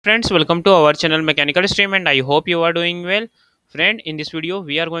Friends, welcome to our channel Mechanical Stream, and I hope you are doing well. Friend, in this video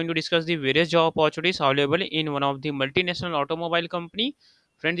we are going to discuss the various job opportunities available in one of the multinational automobile company.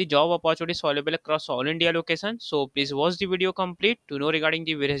 Friend, the job opportunities available across all India locations, so please watch the video complete to know regarding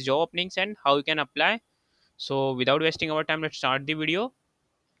the various job openings and how you can apply. So without wasting our time, let's start the video.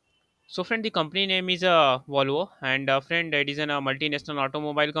 So friend, the company name is Volvo, and friend, it is a multinational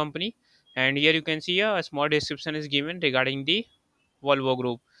automobile company. And here you can see a small description is given regarding the Volvo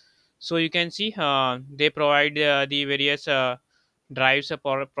group. So you can see they provide the various drives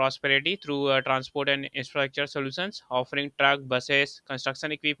for prosperity through transport and infrastructure solutions, offering truck, buses,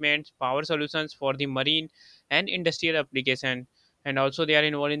 construction equipment, power solutions for the marine and industrial application. And also they are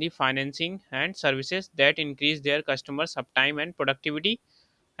involved in the financing and services that increase their customers' uptime and productivity.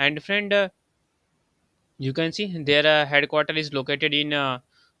 And friend, you can see their headquarter is located in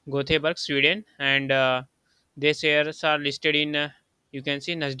Gothenburg, Sweden, and their shares are listed in you can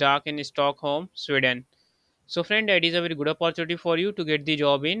see Nasdaq in Stockholm, Sweden. So, friend, it is a very good opportunity for you to get the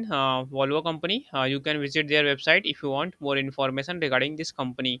job in Volvo company. You can visit their website if you want more information regarding this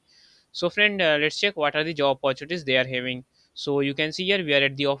company. So, friend, let's check what are the job opportunities they are having. So, you can see here we are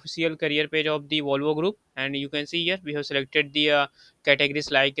at the official career page of the Volvo Group, and you can see here we have selected the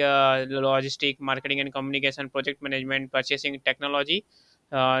categories like logistic, marketing and communication, project management, purchasing, technology.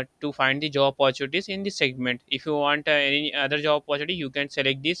 To find the job opportunities in this segment. If you want any other job opportunity, you can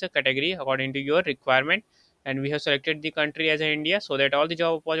select this category according to your requirement, and we have selected the country as India, so that all the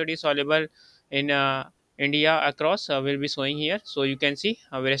job opportunities available in India across will be showing here. So you can see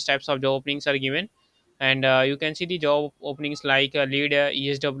various types of job openings are given, and you can see the job openings like lead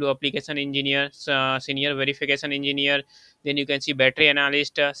ESW application engineer, senior verification engineer. Then you can see battery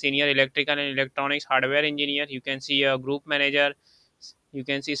analyst, senior electrical and electronics hardware engineer. You can see a group manager. You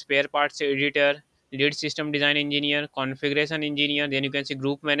can see spare parts editor, lead system design engineer, configuration engineer. Then you can see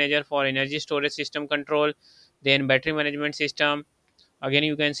group manager for energy storage system control, then battery management system. Again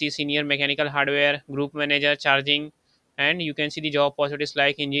you can see senior mechanical hardware, group manager charging. And you can see the job possibilities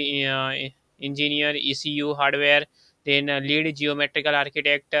like engineer ECU hardware, then lead geometrical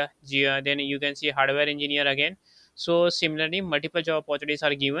architect, then you can see hardware engineer again. So similarly multiple job opportunities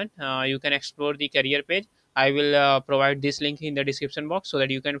are given. You can explore the career page. I will provide this link in the description box so that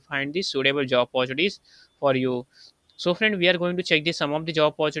you can find the suitable job opportunities for you. So friend, we are going to check the some of the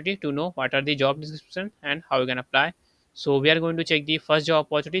job opportunity to know what are the job description and how you can apply. So we are going to check the first job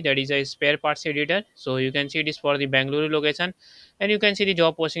opportunity, that is a spare parts editor. So you can see it is for the Bangalore location, and you can see the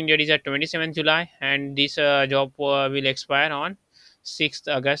job posting date is at 27th July, and this job will expire on 6th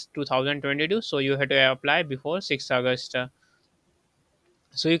August 2022. So you have to apply before 6th August.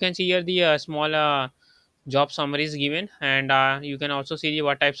 So you can see here the small job summary is given, and you can also see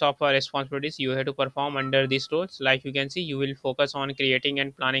what types of responsibilities you have to perform under these roles. Like you can see, you will focus on creating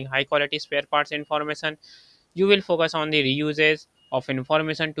and planning high quality spare parts information. You will focus on the reuses of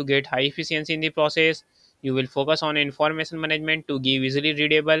information to get high efficiency in the process. You will focus on information management to give easily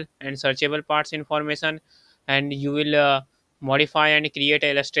readable and searchable parts information. And you will modify and create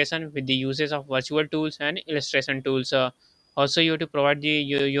a illustration with the uses of virtual tools and illustration tools. Also you have to provide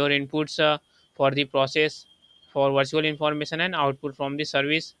your inputs for the process for virtual information and output from the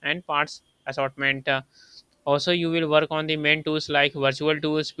service and parts assortment. Also you will work on the main tools like virtual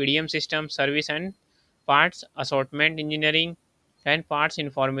tools, PDM system, service and parts assortment engineering, and parts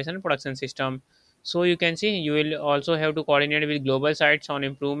information production system. So you can see you will also have to coordinate with global sites on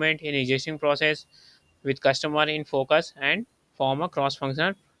improvement in existing process with customer in focus and form a cross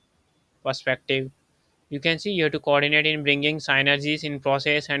functional perspective. You can see you have to coordinate in bringing synergies in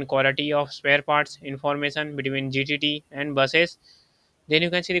process and quality of spare parts information between GTT and buses. Then you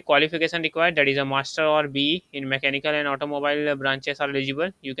can see the qualification required, that is a master or B in mechanical and automobile branches are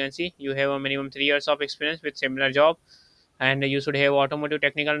eligible. You can see you have a minimum 3 years of experience with similar job, and you should have automotive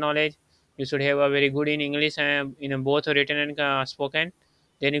technical knowledge. You should have a very good in English in both written and spoken.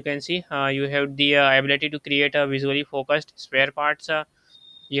 Then you can see you have the ability to create a visually focused spare parts.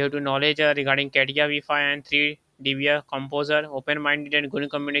 You have to knowledge regarding CATIA V5 and 3 DVR composer, open-minded and good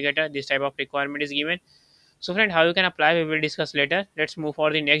communicator. This type of requirement is given. So friend, how you can apply we will discuss later. Let's move for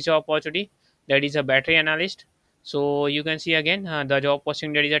the next job opportunity, that is a battery analyst. So you can see again the job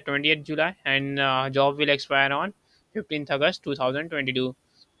posting date is at 20th July, and job will expire on 15th August 2022.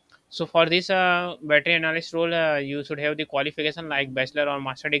 So for this battery analyst role, you should have the qualification like bachelor or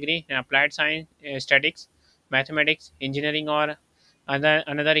master degree in applied science, statics, mathematics, engineering, or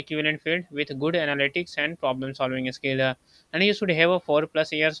another equivalent field with good analytics and problem solving skill. And you should have a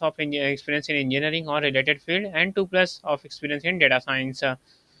 4+ years of experience in engineering or related field, and 2+ of experience in data science.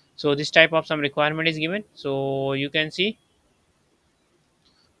 So this type of some requirement is given. So you can see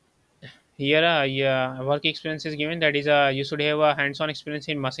Here yeah, work experience is given, that is you should have a hands-on experience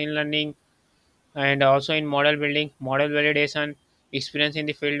in machine learning and also in model building, model validation, experience in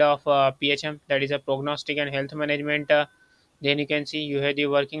the field of PHM, that is a prognostic and health management. Then you can see you have the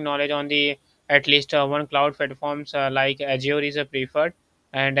working knowledge on the at least one cloud platforms like Azure is a preferred,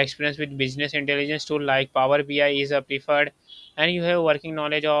 and experience with business intelligence tool like Power BI is a preferred, and you have working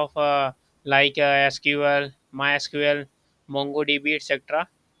knowledge of like SQL, MySQL, MongoDB, etc.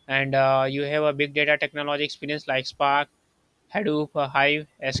 And you have a big data technology experience like Spark, Hadoop, Hive,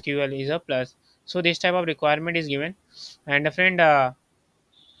 SQL is a plus. So this type of requirement is given. And a friend,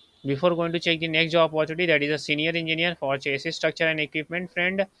 before going to check the next job opportunity, that is a senior engineer for chassis structure and equipment,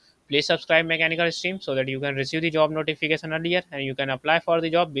 friend, please subscribe mechanical stream so that you can receive the job notification earlier and you can apply for the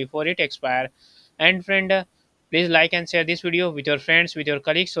job before it expire. And friend, please like and share this video with your friends, with your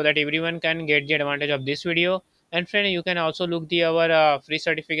colleagues, so that everyone can get the advantage of this video. And friend, you can also look the our free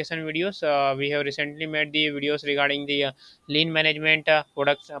certification videos. We have recently made the videos regarding the lean management,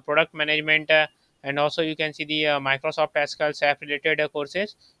 product management, and also you can see the Microsoft Pascal SAP related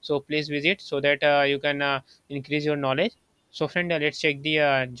courses. So please visit so that you can increase your knowledge. So friend, let's check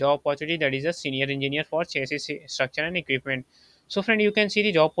the job opportunity, that is a senior engineer for chassis structure and equipment. So friend, you can see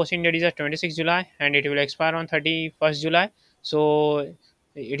the job posting, that is a 26 July and it will expire on 31st July. So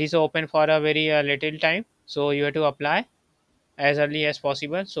it is open for a very little time, so you have to apply as early as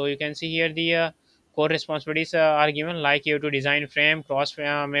possible. So you can see here the core responsibilities are given, like you have to design frame, cross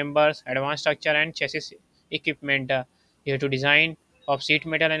members, advanced structure and chassis equipment. You have to design of sheet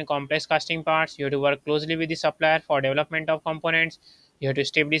metal and complex casting parts. You have to work closely with the supplier for development of components. You have to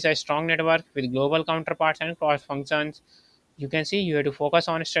establish a strong network with global counterparts and cross functions. You can see you have to focus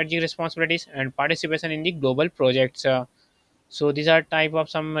on strategic responsibilities and participation in the global projects. So these are type of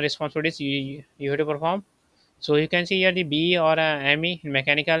some responsibilities you have to perform. So you can see here the BE or ME in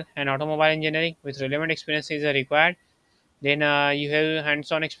mechanical and automobile engineering with relevant experience is required. Then you have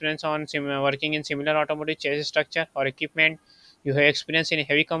hands-on experience on working in similar automotive chassis structure or equipment. You have experience in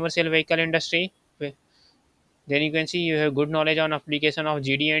heavy commercial vehicle industry. Then you can see you have good knowledge on application of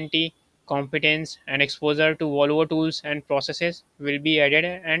GD&T, competence and exposure to Volvo tools and processes will be added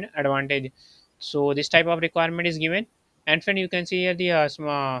an advantage. So this type of requirement is given. And then you can see here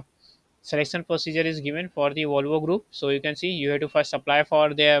the selection procedure is given for the Volvo group. So you can see you have to first apply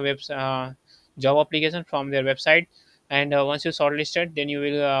for their job application from their website, and once you shortlisted, then you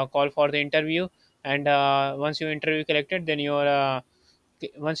will call for the interview. And once you interview collected, then your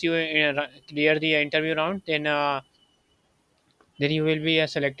once you clear the interview round, then you will be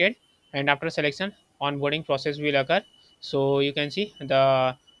selected. And after selection, onboarding process will occur. So you can see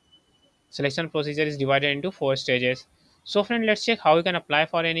the selection procedure is divided into four stages. So friend, let's check how you can apply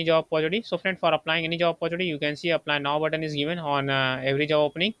for any job opportunity. So friend, for applying any job opportunity, you can see apply now button is given on every job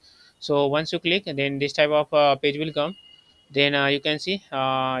opening. So once you click, then this type of page will come. Then you can see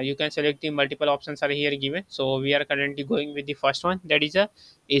you can select the multiple options are here given. So we are currently going with the first one, that is a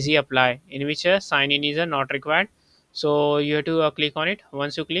easy apply, in which sign in is not required. So you have to click on it.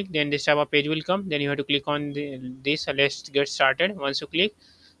 Once you click, then this type of page will come. Then you have to click on this let's get started. Once you click,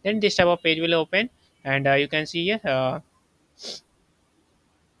 then this type of page will open. And you can see here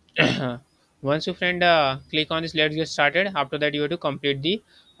once you friend click on this let's get started, after that you have to complete the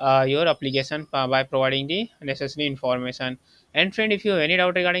your application by providing the necessary information. And friend, if you have any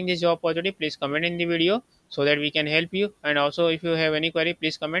doubt regarding this job opportunity, please comment in the video so that we can help you. And also if you have any query,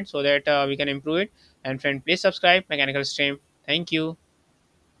 please comment so that we can improve it. And friend, please subscribe mechanical stream. Thank you.